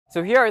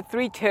So here are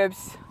three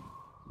tips,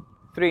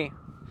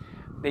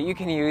 that you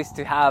can use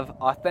to have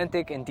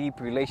authentic and deep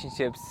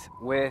relationships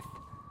with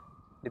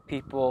the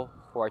people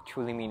who are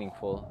truly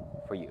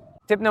meaningful for you.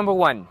 Tip number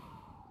 1,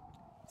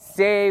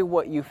 say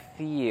what you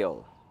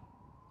feel.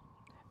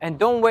 And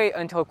don't wait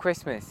until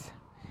Christmas.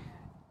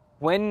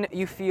 When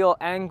you feel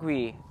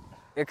angry,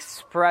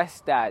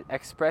 express that.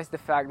 Express the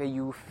fact that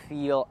you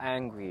feel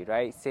angry,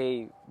 right?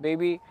 Say,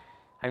 baby,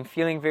 I'm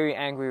feeling very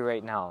angry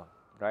right now,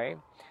 right?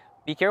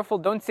 Be careful.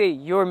 Don't say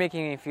you're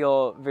making me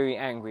feel very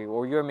angry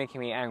or you're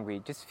making me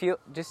angry. Just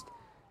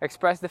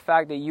express the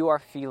fact that you are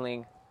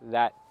feeling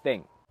that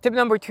thing. Tip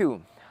number 2,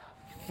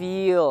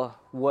 feel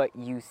what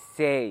you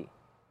say.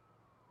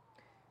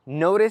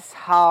 Notice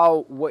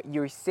how what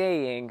you're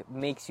saying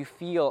makes you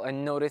feel,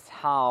 and notice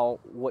how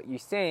what you're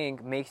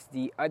saying makes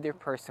the other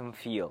person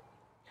feel.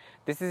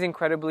 This is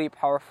incredibly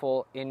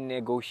powerful in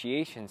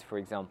negotiations, for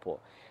example,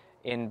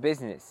 in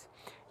business.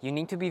 You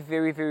need to be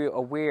very, very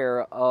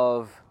aware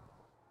of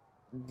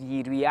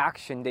the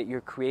reaction that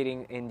you're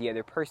creating in the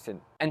other person.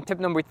 And tip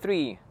number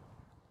 3,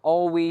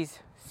 always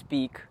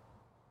speak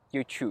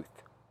your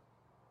truth.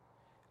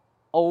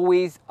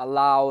 Always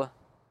allow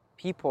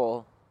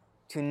people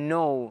to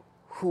know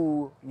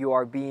who you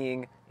are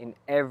being in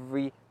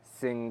every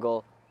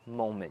single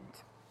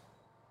moment.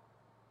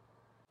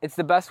 It's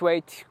the best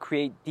way to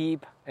create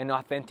deep and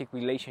authentic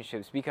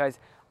relationships, because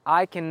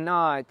I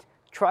cannot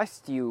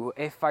trust you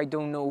if I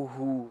don't know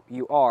who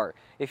you are.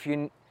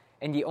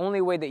 And the only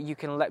way that you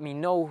can let me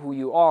know who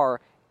you are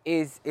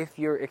is if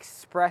you're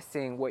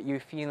expressing what you're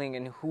feeling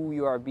and who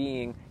you are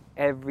being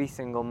every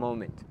single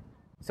moment.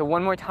 So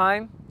one more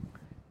time,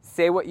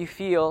 say what you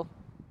feel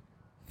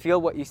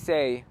what you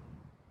say,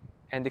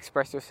 and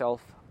express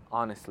yourself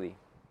honestly.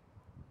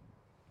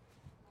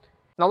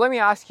 Now let me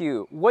ask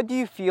you, what do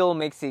you feel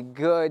makes a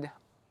good,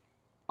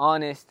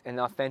 honest, and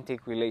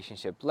authentic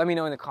relationship? Let me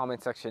know in the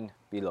comment section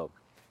below.